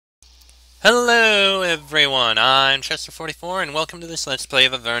Hello everyone, I'm Chester44 and welcome to this Let's Play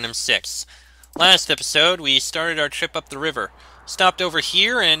of Avernum 6. Last episode we started our trip up the river, stopped over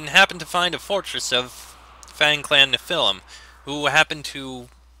here and happened to find a fortress of Fang Clan Nephilim, who happened to,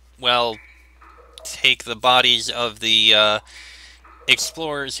 well, take the bodies of the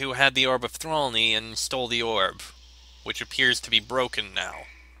explorers who had the Orb of Thralny and stole the orb, which appears to be broken now.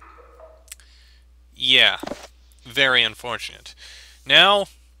 Yeah, very unfortunate. Now,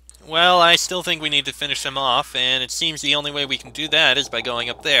 well, I still think we need to finish them off, and it seems the only way we can do that is by going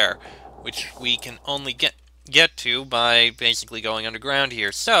up there, which we can only get to by basically going underground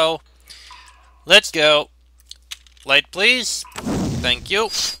here. So, let's go. Light, please. Thank you.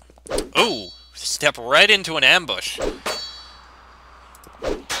 Ooh, step right into an ambush.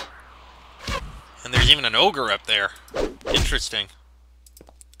 And there's even an ogre up there. Interesting.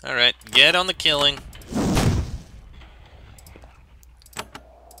 Alright, get on the killing.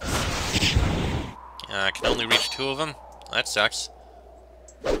 I can only reach two of them. That sucks.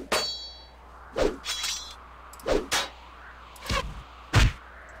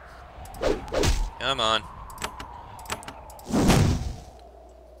 Come on.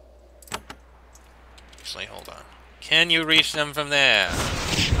 Actually, hold on. Can you reach them from there?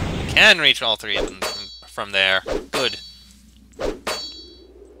 You can reach all three of them from there. Good.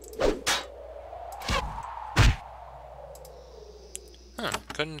 Huh,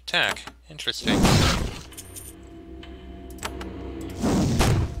 couldn't attack. Interesting.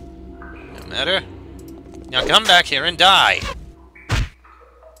 No matter. Now come back here and die!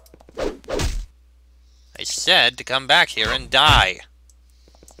 I said to come back here and die!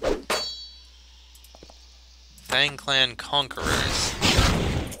 Fang Clan Conquerors.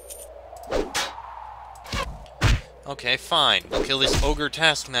 Okay, fine. We'll kill this ogre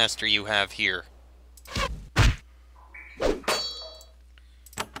taskmaster you have here.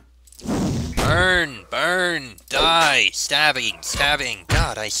 Burn! Burn! Die! Stabbing! Stabbing!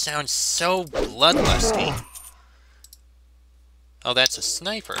 God, I sound so bloodlusty. Oh, that's a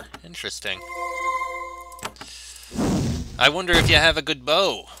sniper. Interesting. I wonder if you have a good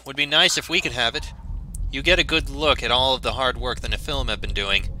bow. Would be nice if we could have it. You get a good look at all of the hard work the Nephilim have been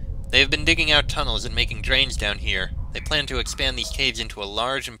doing. They have been digging out tunnels and making drains down here. They plan to expand these caves into a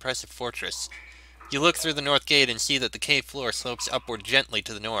large, impressive fortress. You look through the north gate and see that the cave floor slopes upward gently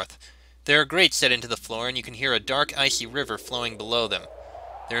to the north. There are grates set into the floor, and you can hear a dark, icy river flowing below them.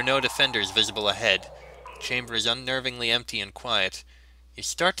 There are no defenders visible ahead. The chamber is unnervingly empty and quiet. You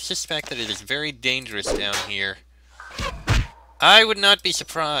start to suspect that it is very dangerous down here. I would not be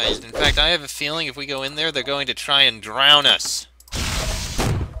surprised. In fact, I have a feeling if we go in there, they're going to try and drown us.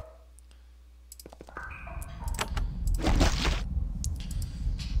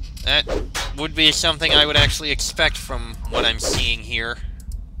 That would be something I would actually expect from what I'm seeing here.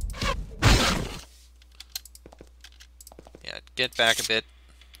 Yeah, get back a bit.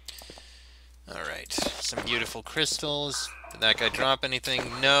 Alright, some beautiful crystals. Did that guy drop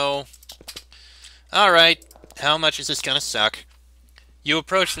anything? No. Alright, how much is this gonna suck? You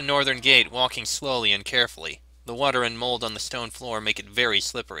approach the northern gate, walking slowly and carefully. The water and mold on the stone floor make it very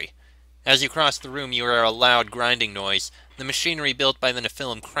slippery. As you cross the room, you hear a loud grinding noise. The machinery built by the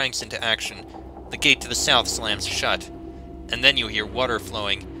Nephilim cranks into action. The gate to the south slams shut. And then you hear water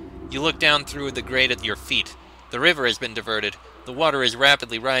flowing. You look down through the grate at your feet. The river has been diverted. The water is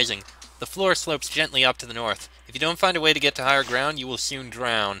rapidly rising. The floor slopes gently up to the north. If you don't find a way to get to higher ground, you will soon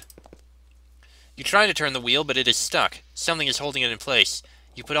drown. You try to turn the wheel, but it is stuck. Something is holding it in place.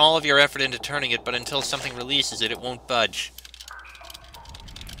 You put all of your effort into turning it, but until something releases it, it won't budge.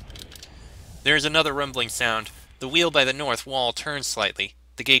 There is another rumbling sound. The wheel by the north wall turns slightly.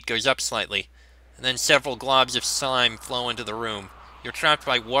 The gate goes up slightly. And then several globs of slime flow into the room. You're trapped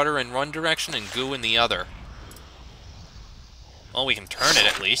by water in one direction and goo in the other. Well, we can turn it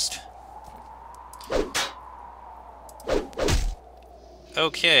at least.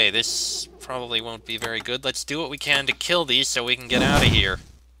 Okay, this probably won't be very good. Let's do what we can to kill these so we can get out of here.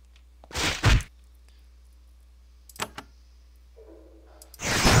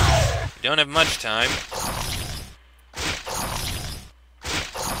 We don't have much time.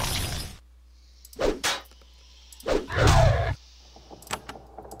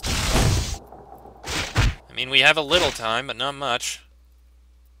 I mean, we have a little time, but not much.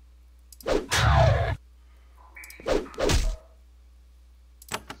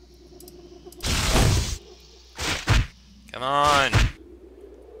 Come on!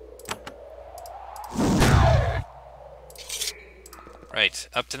 Right,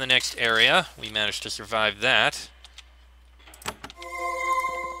 up to the next area. We managed to survive that.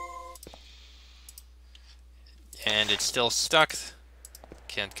 And it's still stuck.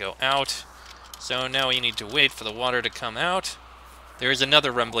 Can't go out. So now we need to wait for the water to come out. There is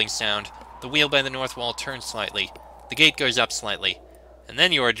another rumbling sound. The wheel by the north wall turns slightly. The gate goes up slightly. And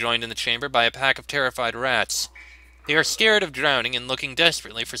then you are joined in the chamber by a pack of terrified rats. They are scared of drowning and looking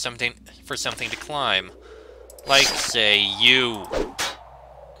desperately for something to climb. Like, say, you.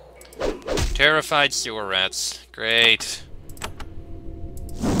 Terrified sewer rats. Great.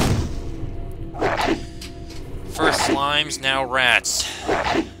 First slimes, now rats.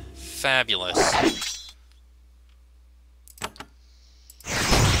 Fabulous.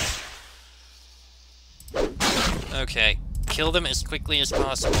 Okay, kill them as quickly as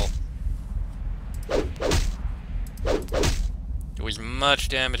possible. Do as much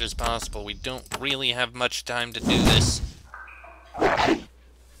damage as possible. We don't really have much time to do this.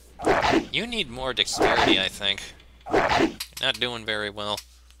 You need more dexterity, I think. You're not doing very well.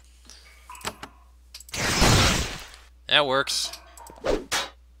 That works.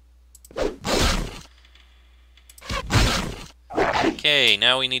 Okay,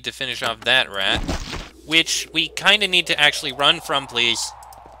 now we need to finish off that rat. Which we kind of need to actually run from, please.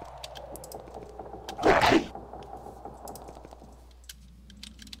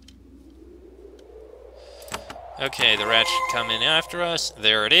 Okay, the rat should come in after us.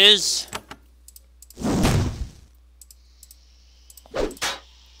 There it is.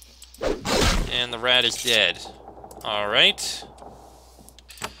 And the rat is dead. Alright.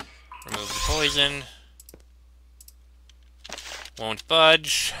 Remove the poison. Won't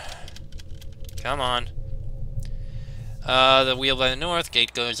budge. Come on. The wheel by the north,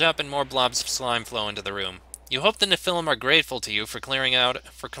 gate goes up, and more blobs of slime flow into the room. You hope the Nephilim are grateful to you for clearing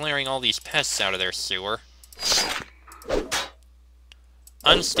all these pests out of their sewer.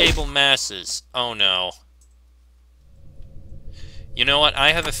 Unstable masses. Oh no. You know what?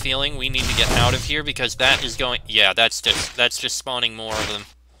 I have a feeling we need to get out of here because that is going... Yeah, that's just spawning more of them.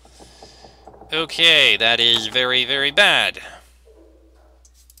 Okay, that is very, very bad.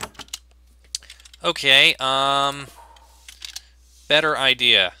 Okay, better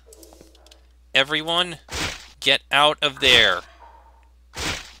idea. Everyone, get out of there.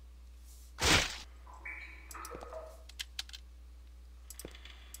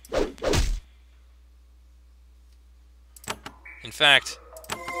 In fact,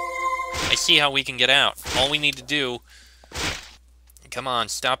 I see how we can get out. All we need to do... Come on,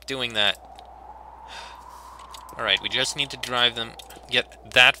 stop doing that. Alright, we just need to drive them,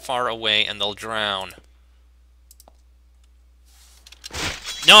 get that far away, and they'll drown.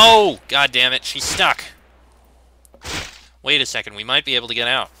 No! God damn it, she's stuck. Wait a second, we might be able to get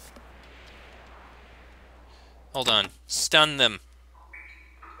out. Hold on. Stun them.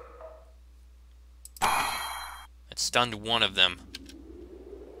 It stunned one of them.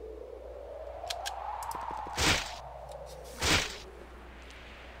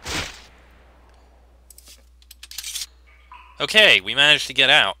 Okay, we managed to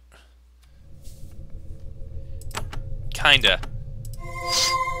get out. Kinda.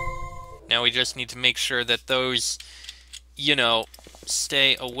 Now we just need to make sure that those, you know,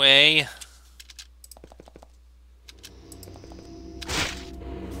 stay away.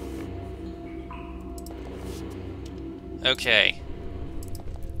 Okay.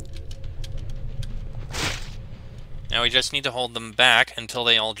 Now we just need to hold them back until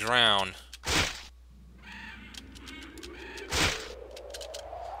they all drown.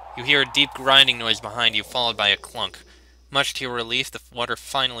 You hear a deep grinding noise behind you, followed by a clunk. Much to your relief, the water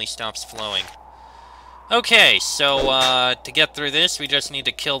finally stops flowing. Okay, so, to get through this, we just need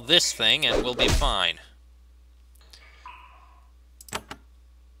to kill this thing, and we'll be fine.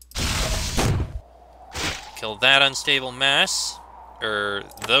 Kill that unstable mass, or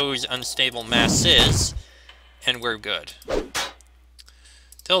those unstable masses, and we're good.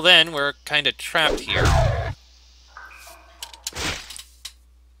 Till then, we're kind of trapped here.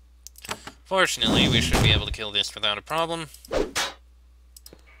 Fortunately, we should be able to kill this without a problem.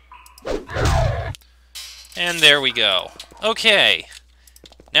 And there we go. Okay.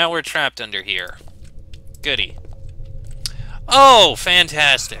 Now we're trapped under here. Goody. Oh,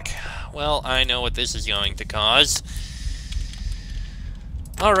 fantastic. Well, I know what this is going to cause.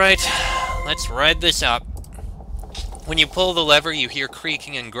 Alright, let's ride this up. When you pull the lever, you hear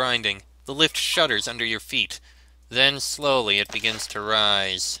creaking and grinding. The lift shudders under your feet. Then, slowly, it begins to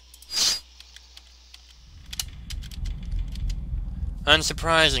rise.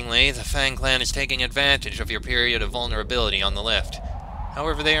 Unsurprisingly, the Fang Clan is taking advantage of your period of vulnerability on the lift.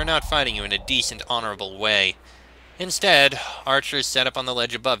 However, they are not fighting you in a decent, honorable way. Instead, archers set up on the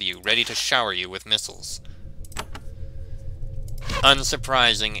ledge above you, ready to shower you with missiles.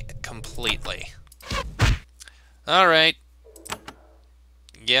 Unsurprising completely. Alright.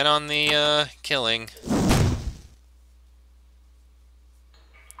 Get on the, killing.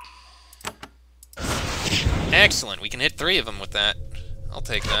 Excellent, we can hit 3 of them with that. I'll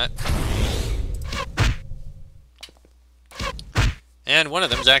take that. And one of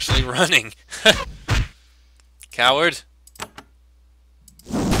them's actually running. Coward.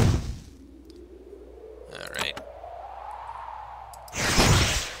 Alright.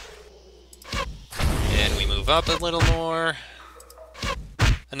 And we move up a little more.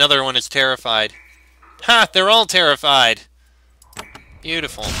 Another one is terrified. Ha! They're all terrified!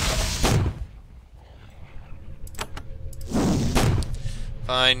 Beautiful.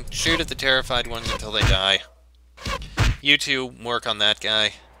 Fine. Shoot at the terrified ones until they die. You two work on that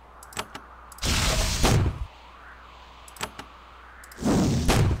guy.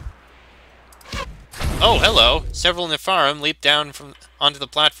 Oh, hello! Several Nepharim leaped down onto the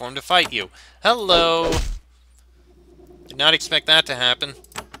platform to fight you. Hello! Did not expect that to happen.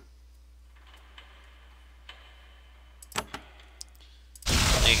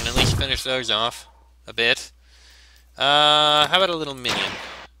 You can at least finish those off. A bit. How about a little minion?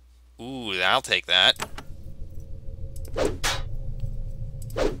 Ooh, I'll take that.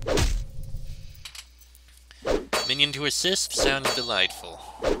 Minion to assist sounds delightful.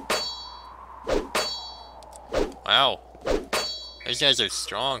 Wow. Those guys are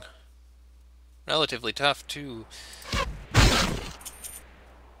strong. Relatively tough, too.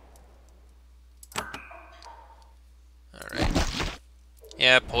 Alright.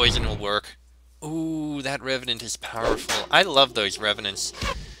 Yeah, poison will work. Ooh, that Revenant is powerful. I love those Revenants.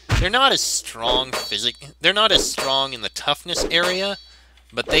 They're not as strong they're not as strong in the toughness area,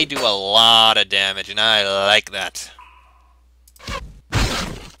 but they do a lot of damage, and I like that.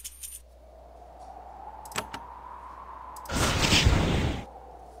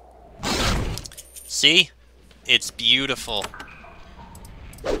 See? It's beautiful.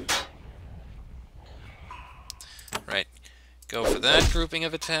 Right. Go for that grouping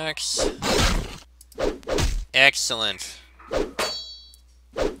of attacks. Excellent.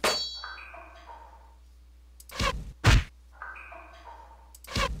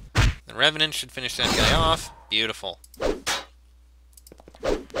 The Revenant should finish that guy off. Beautiful. There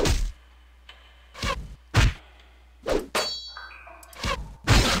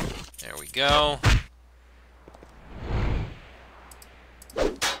we go.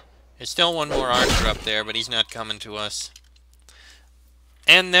 There's still one more archer up there, but he's not coming to us.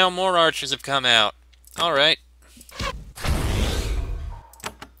 And now more archers have come out. Alright.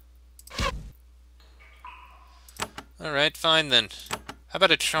 Alright, fine then. How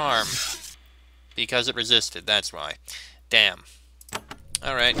about a charm? Because it resisted, that's why. Damn.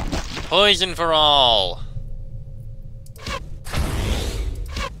 Alright. Poison for all!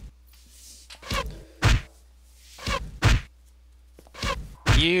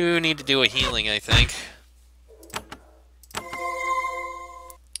 You need to do a healing, I think.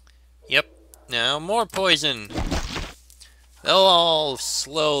 Yep. Now, more poison. They'll all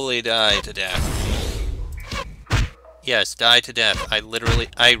slowly die to death. Yes, die to death. I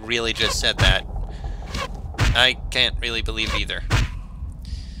really just said that. I can't really believe either.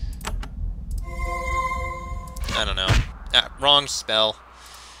 I don't know. Wrong spell.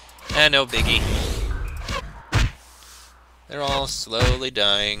 No biggie. They're all slowly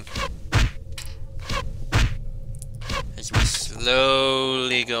dying. As we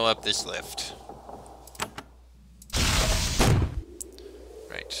slowly go up this lift.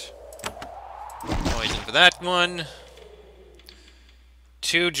 Right. Poison for that one.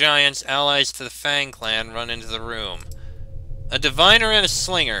 2 giants, allies to the Fang clan, run into the room. A diviner and a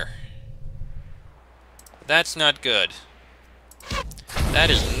slinger. That's not good. That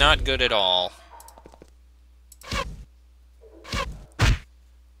is not good at all.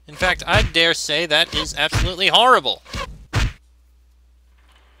 In fact, I dare say that is absolutely horrible.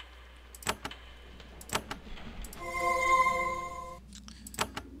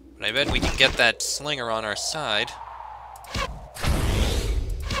 But I bet we can get that slinger on our side.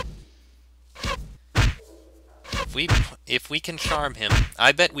 If we can charm him,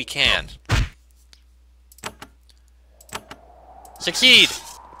 I bet we can. Succeed!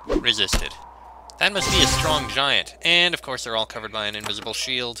 Resisted. That must be a strong giant. And, of course, they're all covered by an invisible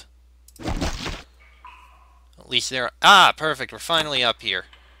shield. At least they're... Ah, perfect. We're finally up here.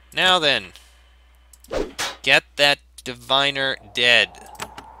 Now then. Get that diviner dead.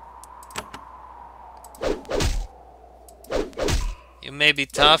 You may be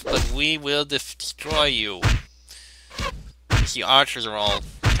tough, but we will destroy you. The archers are all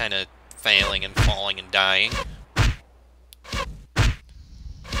kind of failing and falling and dying.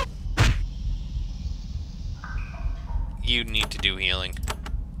 You need to do healing.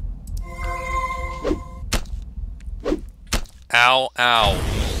 Ow, ow.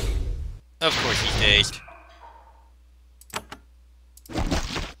 Of course he's dazed.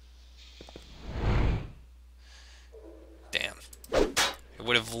 Damn. I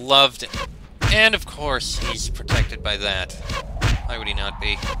would have loved it. And of course he's protected by that. Why would he not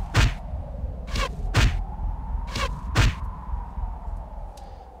be?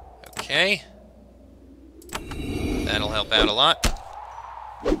 Okay. That'll help out a lot.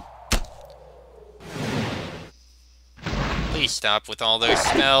 Please stop with all those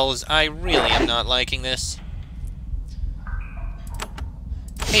spells. I really am not liking this.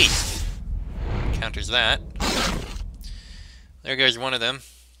 Haste. Counters that. There goes one of them.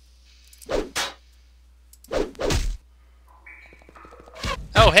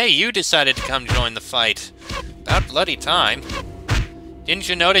 Oh, hey, you decided to come join the fight. About bloody time. Didn't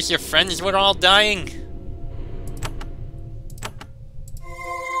you notice your friends were all dying?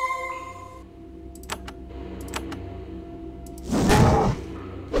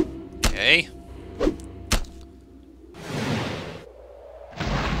 Okay.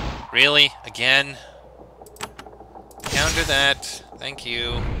 Really? Again? Counter that. Thank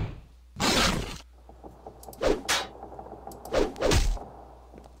you.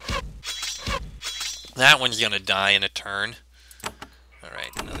 That one's gonna die in a turn.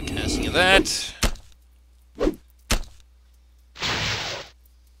 Alright, another casting of that.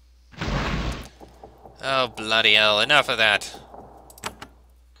 Oh, bloody hell. Enough of that.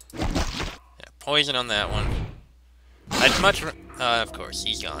 Yeah, poison on that one. I'd much... of course,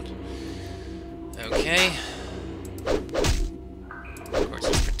 he's gone. Okay. Of course,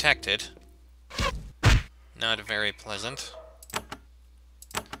 he's protected. Not very pleasant.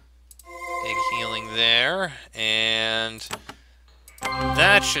 Big healing there, and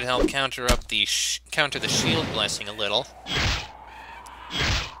that should help counter up the counter the shield blessing a little.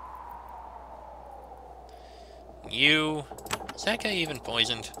 You... Is that guy even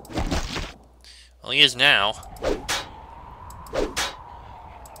poisoned? Well, he is now.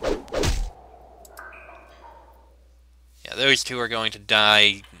 Yeah, those two are going to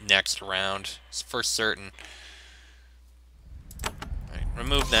die next round. It's for certain. Alright,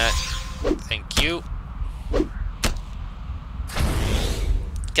 remove that. Thank you.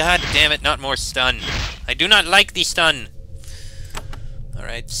 God damn it, not more stun. I do not like the stun.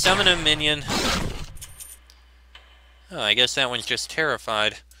 Alright, summon a minion. Oh, I guess that one's just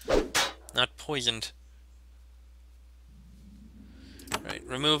terrified. Not poisoned. Alright,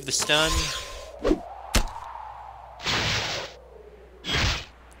 remove the stun.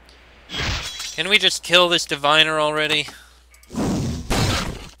 Can we just kill this diviner already?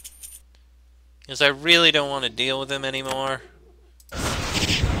 Because I really don't want to deal with him anymore.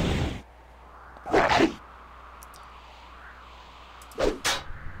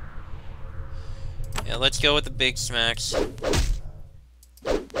 Yeah, let's go with the big smacks.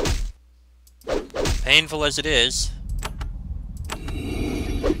 Painful as it is.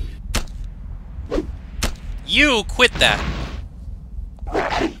 You quit that!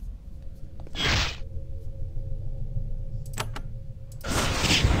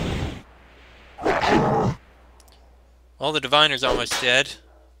 Well, the diviner's almost dead.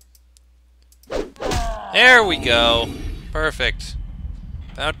 There we go. Perfect.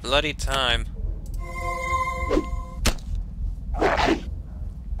 About bloody time.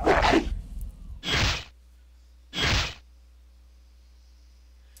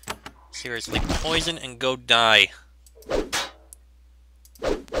 Seriously, poison and go die.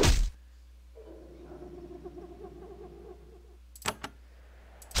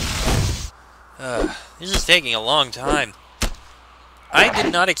 This is taking a long time. I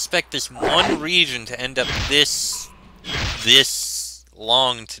did not expect this one region to end up this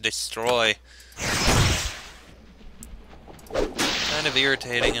long to destroy. Kind of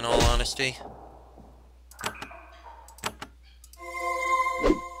irritating, in all honesty.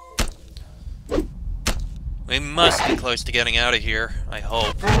 We must be close to getting out of here, I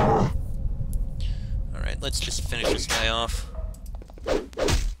hope. Alright, let's just finish this guy off.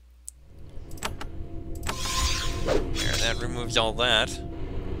 There, that removes all that.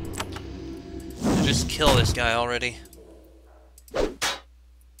 I'll just kill this guy already. Come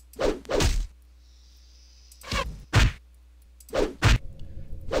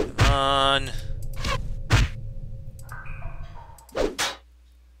on.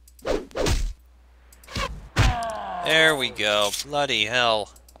 There we go. Bloody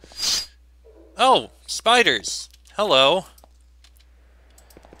hell. Oh, spiders. Hello.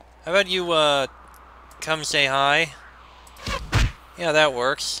 How about you, come say hi? Yeah, that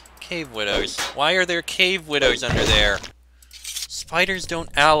works. Cave widows. Why are there cave widows under there? Spiders don't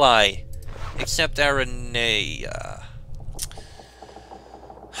ally. Except Aranea.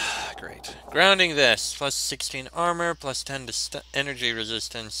 Grounding Vest, plus 16 armor, plus 10 to energy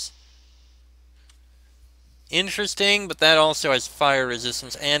resistance. Interesting, but that also has fire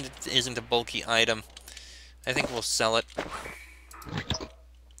resistance, and it isn't a bulky item. I think we'll sell it.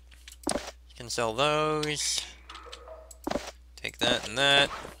 You can sell those. Take that and that.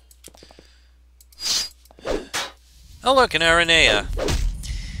 Oh look, an Aranea.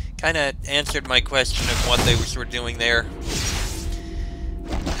 Kinda answered my question of what they were doing there.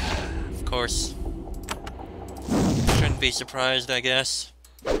 Of course. Shouldn't be surprised, I guess.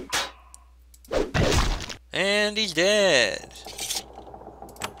 And he's dead.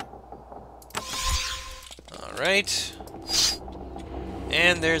 Alright.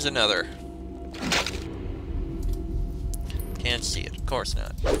 And there's another. Can't see it, of course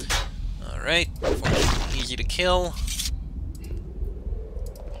not. Alright, easy to kill.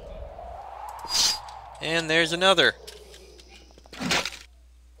 And there's another.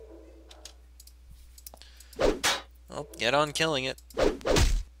 Well, get on killing it.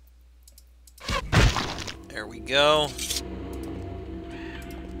 There we go.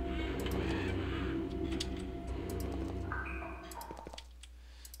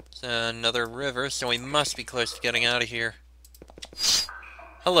 It's another river, so we must be close to getting out of here.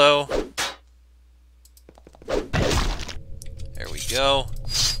 Hello. There we go.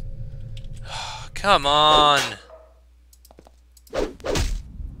 Come on.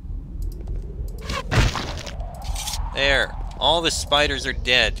 There. All the spiders are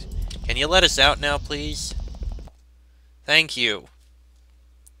dead. Can you let us out now, please? Thank you.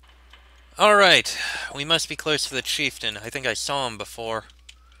 Alright. We must be close to the chieftain. I think I saw him before.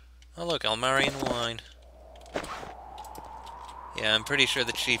 Oh look, Almarian wine. Yeah, I'm pretty sure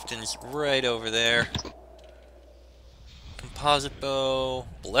the chieftain's right over there. Composite bow.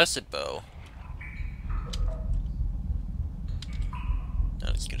 Blessed bow.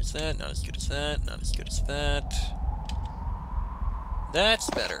 Not as good as that, not as good as that, not as good as that. That's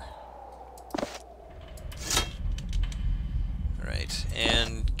better. Alright,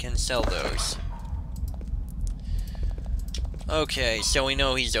 and can sell those. Okay, so we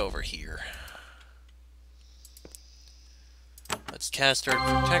know he's over here. Let's cast our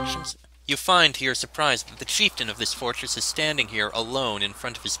protections. You find to your surprise that the chieftain of this fortress is standing here alone in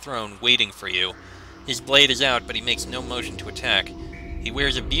front of his throne, waiting for you. His blade is out, but he makes no motion to attack. He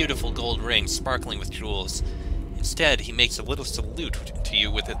wears a beautiful gold ring, sparkling with jewels. Instead, he makes a little salute to you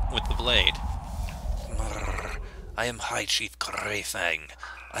with the blade. I am High Chief Grey Fang.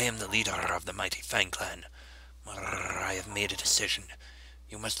 I am the leader of the mighty Fang clan. I have made a decision.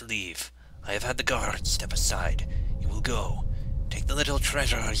 You must leave. I have had the guards step aside. You will go. Take the little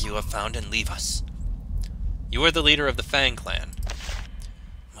treasures you have found and leave us. You are the leader of the Fang clan.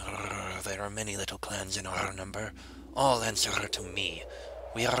 There are many little clans in our number. All answer to me.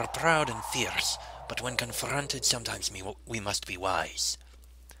 We are proud and fierce, but when confronted, sometimes we must be wise.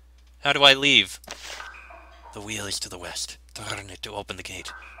 How do I leave? The wheel is to the west. Turn it to open the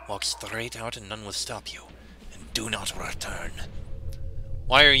gate. Walk straight out and none will stop you. And do not return.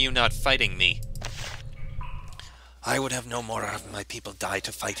 Why are you not fighting me? I would have no more of my people die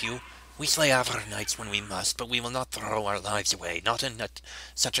to fight you. We slay Avernites when we must, but we will not throw our lives away, not in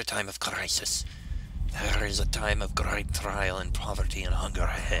such a time of crisis. There is a time of great trial and poverty and hunger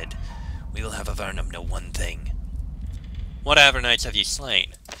ahead. We will have Avernum know one thing. What Avernites have you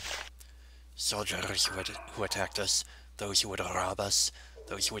slain? Soldiers who attacked us, those who would rob us,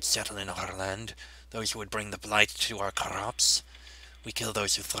 those who would settle in our land, those who would bring the blight to our crops. We kill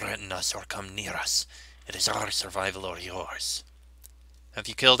those who threaten us or come near us. It is our survival or yours. Have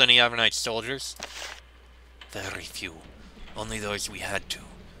you killed any Avernite soldiers? Very few. Only those we had to.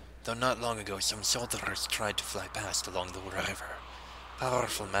 Though not long ago some soldiers tried to fly past along the river.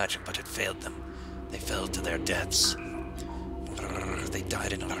 Powerful magic, but it failed them. They fell to their deaths. They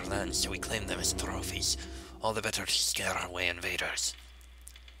died in our land, so we claim them as trophies. All the better to scare away invaders.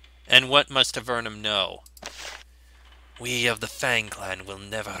 And what must Avernum know? We of the Fang clan will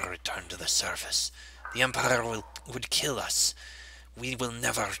never return to the surface. The Empire would kill us. We will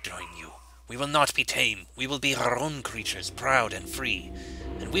never join you. We will not be tame. We will be our own creatures, proud and free.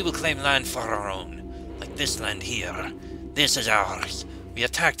 And we will claim land for our own. Like this land here. This is ours. We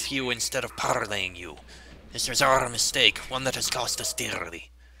attacked you instead of parlaying you. This was our mistake, one that has cost us dearly.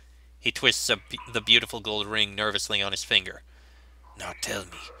 He twists the beautiful gold ring nervously on his finger. Now tell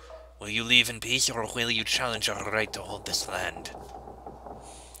me, will you leave in peace, or will you challenge our right to hold this land?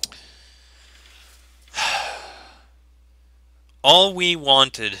 All we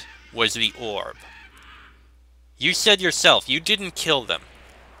wanted was the orb. You said yourself, you didn't kill them.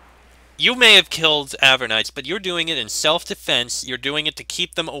 You may have killed Avernites, but you're doing it in self-defense. You're doing it to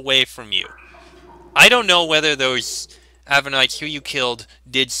keep them away from you. I don't know whether those Avernites who you killed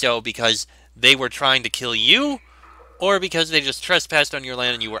did so because they were trying to kill you, or because they just trespassed on your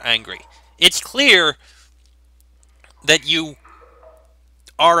land and you were angry. It's clear that you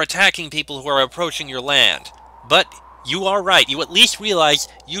are attacking people who are approaching your land. But you are right. You at least realize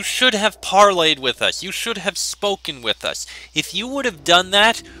you should have parlayed with us. You should have spoken with us. If you would have done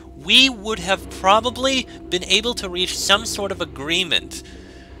that, we would have probably been able to reach some sort of agreement.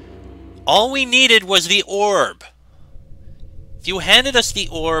 All we needed was the orb. If you handed us the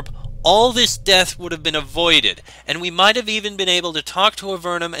orb, all this death would have been avoided, and we might have even been able to talk to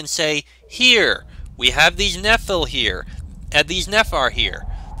Avernum and say, here, we have these Nephil here, these Nephar here.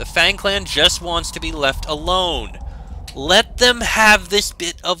 The Fang clan just wants to be left alone. Let them have this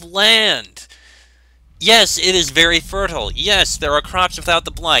bit of land. Yes, it is very fertile. Yes, there are crops without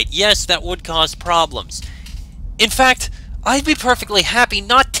the blight. Yes, that would cause problems. In fact, I'd be perfectly happy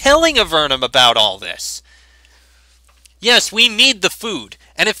not telling Avernum about all this. Yes, we need the food,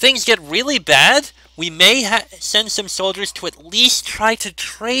 and if things get really bad, we may send some soldiers to at least try to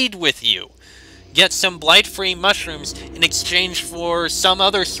trade with you. Get some blight-free mushrooms in exchange for some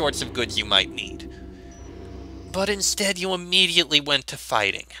other sorts of goods you might need. But instead, you immediately went to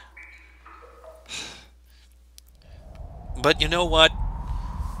fighting. But you know what?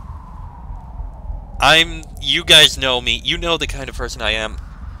 You guys know me. You know the kind of person I am.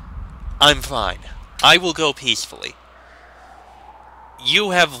 I'm fine. I will go peacefully.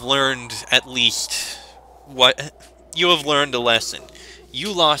 You have learned at least you have learned a lesson.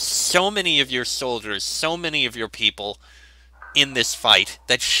 You lost so many of your soldiers, so many of your people in this fight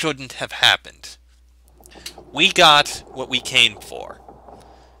that shouldn't have happened. We got what we came for.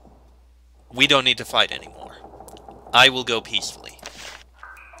 We don't need to fight anymore. I will go peacefully.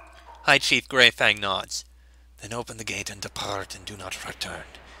 High Chief Greyfang nods. Then open the gate and depart and do not return.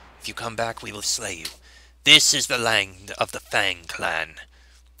 If you come back, we will slay you. This is the land of the Fang clan.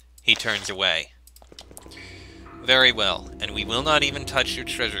 He turns away. Very well, and we will not even touch your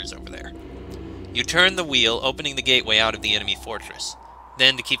treasures over there. You turn the wheel, opening the gateway out of the enemy fortress.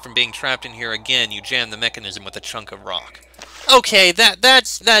 Then, to keep from being trapped in here again, you jam the mechanism with a chunk of rock. Okay,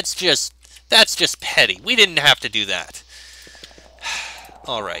 that's just petty. We didn't have to do that.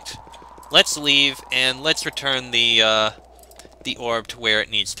 Alright. Let's leave, and let's return the orb to where it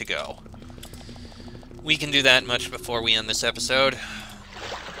needs to go. We can do that much before we end this episode.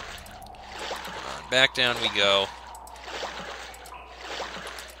 Back down we go.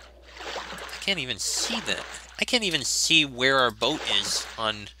 I can't even see that. I can't even see where our boat is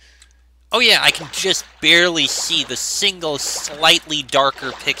on... Oh yeah, I can just barely see the single slightly darker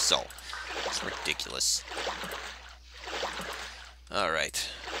pixel. It's ridiculous. Alright.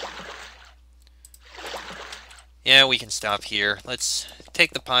 Yeah, we can stop here. Let's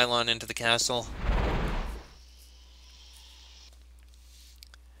take the pylon into the castle.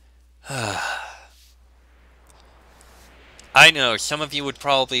 I know, some of you would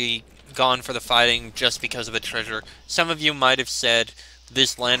probably gone for the fighting just because of the treasure. Some of you might have said,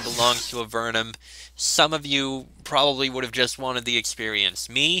 this land belongs to Avernum. Some of you probably would have just wanted the experience.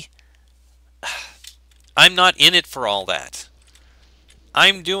 Me? I'm not in it for all that.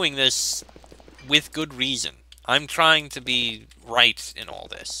 I'm doing this with good reason. I'm trying to be right in all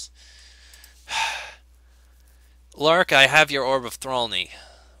this. Lark, I have your Orb of Thralny.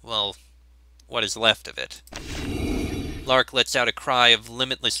 Well, what is left of it. Lark lets out a cry of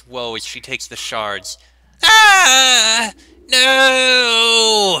limitless woe as she takes the shards. Ah!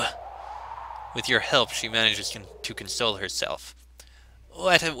 No! With your help, she manages to console herself.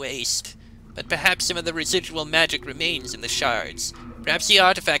 What a waste. But perhaps some of the residual magic remains in the shards. Perhaps the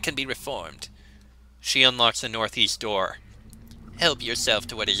artifact can be reformed. She unlocks the northeast door. Help yourself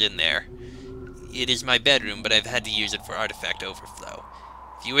to what is in there. It is my bedroom, but I've had to use it for artifact overflow.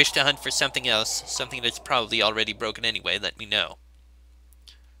 If you wish to hunt for something else, something that's probably already broken anyway, let me know.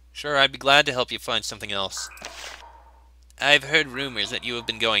 Sure, I'd be glad to help you find something else. I've heard rumors that you have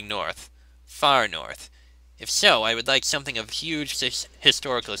been going north. Far north. If so, I would like something of huge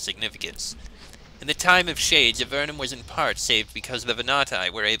historical significance. In the time of Shades, Avernum was in part saved because the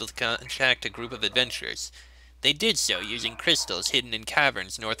Venati were able to contact a group of adventurers. They did so using crystals hidden in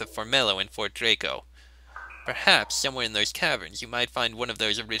caverns north of Formello and Fort Draco. Perhaps, somewhere in those caverns, you might find one of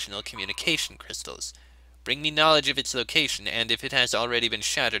those original communication crystals. Bring me knowledge of its location, and if it has already been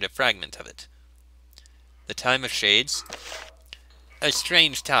shattered, a fragment of it. The time of Shades? A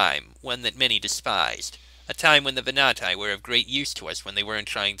strange time, one that many despised. A time when the Venati were of great use to us when they weren't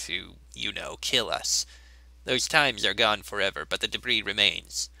trying to, you know, kill us. Those times are gone forever, but the debris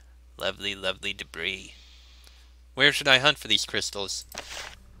remains. Lovely, lovely debris. Where should I hunt for these crystals?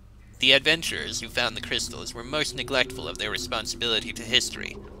 The adventurers who found the crystals were most neglectful of their responsibility to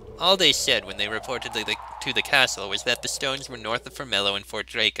history. All they said when they reported to the castle was that the stones were north of Formello and Fort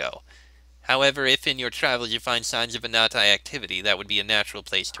Draco. However, if in your travels you find signs of Anatai activity, that would be a natural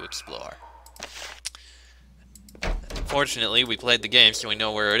place to explore. Fortunately, we played the game so we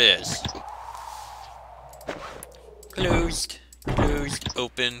know where it is. Closed, closed,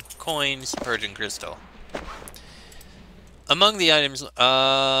 open, coins, purging crystal. Among the items,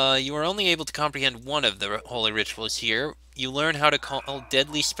 you are only able to comprehend one of the holy rituals here. You learn how to call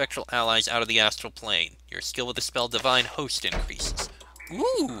deadly spectral allies out of the astral plane. Your skill with the spell Divine Host increases.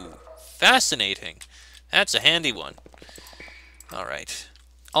 Ooh, fascinating. That's a handy one. Alright.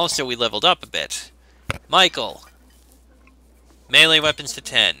 Also, we leveled up a bit. Michael. Melee weapons to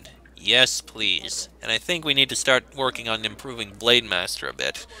 10. Yes, please. And I think we need to start working on improving Blade Master a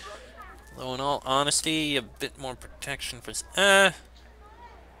bit. Though in all honesty, a bit more protection for...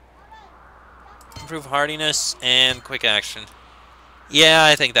 Improve hardiness and quick action. Yeah,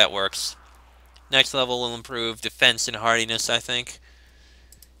 I think that works. Next level will improve defense and hardiness, I think.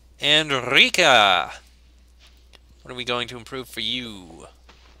 And Rika! What are we going to improve for you?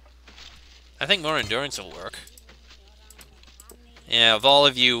 I think more endurance will work. Yeah, of all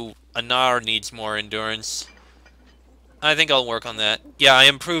of you, Anar needs more endurance. I think I'll work on that. Yeah, I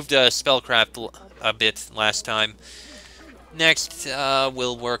improved spellcraft a bit last time. Next,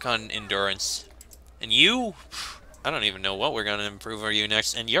 we'll work on endurance. And you? I don't even know what we're going to improve for you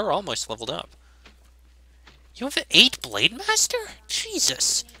next. And you're almost leveled up. You have an 8 Blade Master?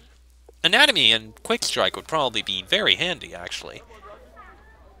 Jesus. Anatomy and Quick Strike would probably be very handy, actually.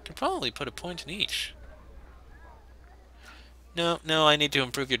 Could probably put a point in each. No, I need to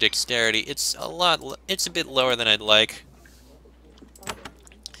improve your dexterity. It's a bit lower than I'd like.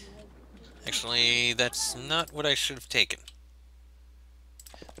 Actually, that's not what I should have taken.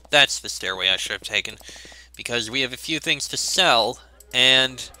 That's the stairway I should have taken. Because we have a few things to sell,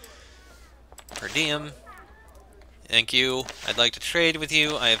 and... Per diem. Thank you. I'd like to trade with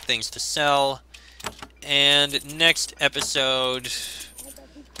you. I have things to sell. And next episode,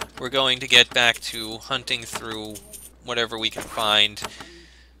 we're going to get back to hunting through whatever we can find.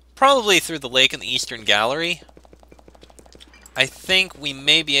 Probably through the lake in the Eastern Gallery. I think we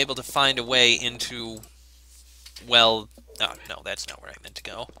may be able to find a way into, well, oh, no, that's not where I meant to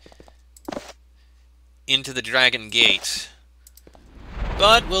go. Into the Dragon Gate.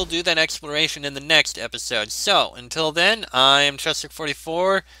 But we'll do that exploration in the next episode. So, until then, I'm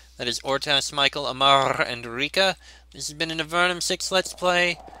Chester44. That is Ortas, Michael, Amar, and Rika. This has been an Avernum 6 Let's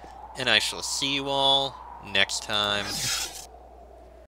Play, and I shall see you all next time.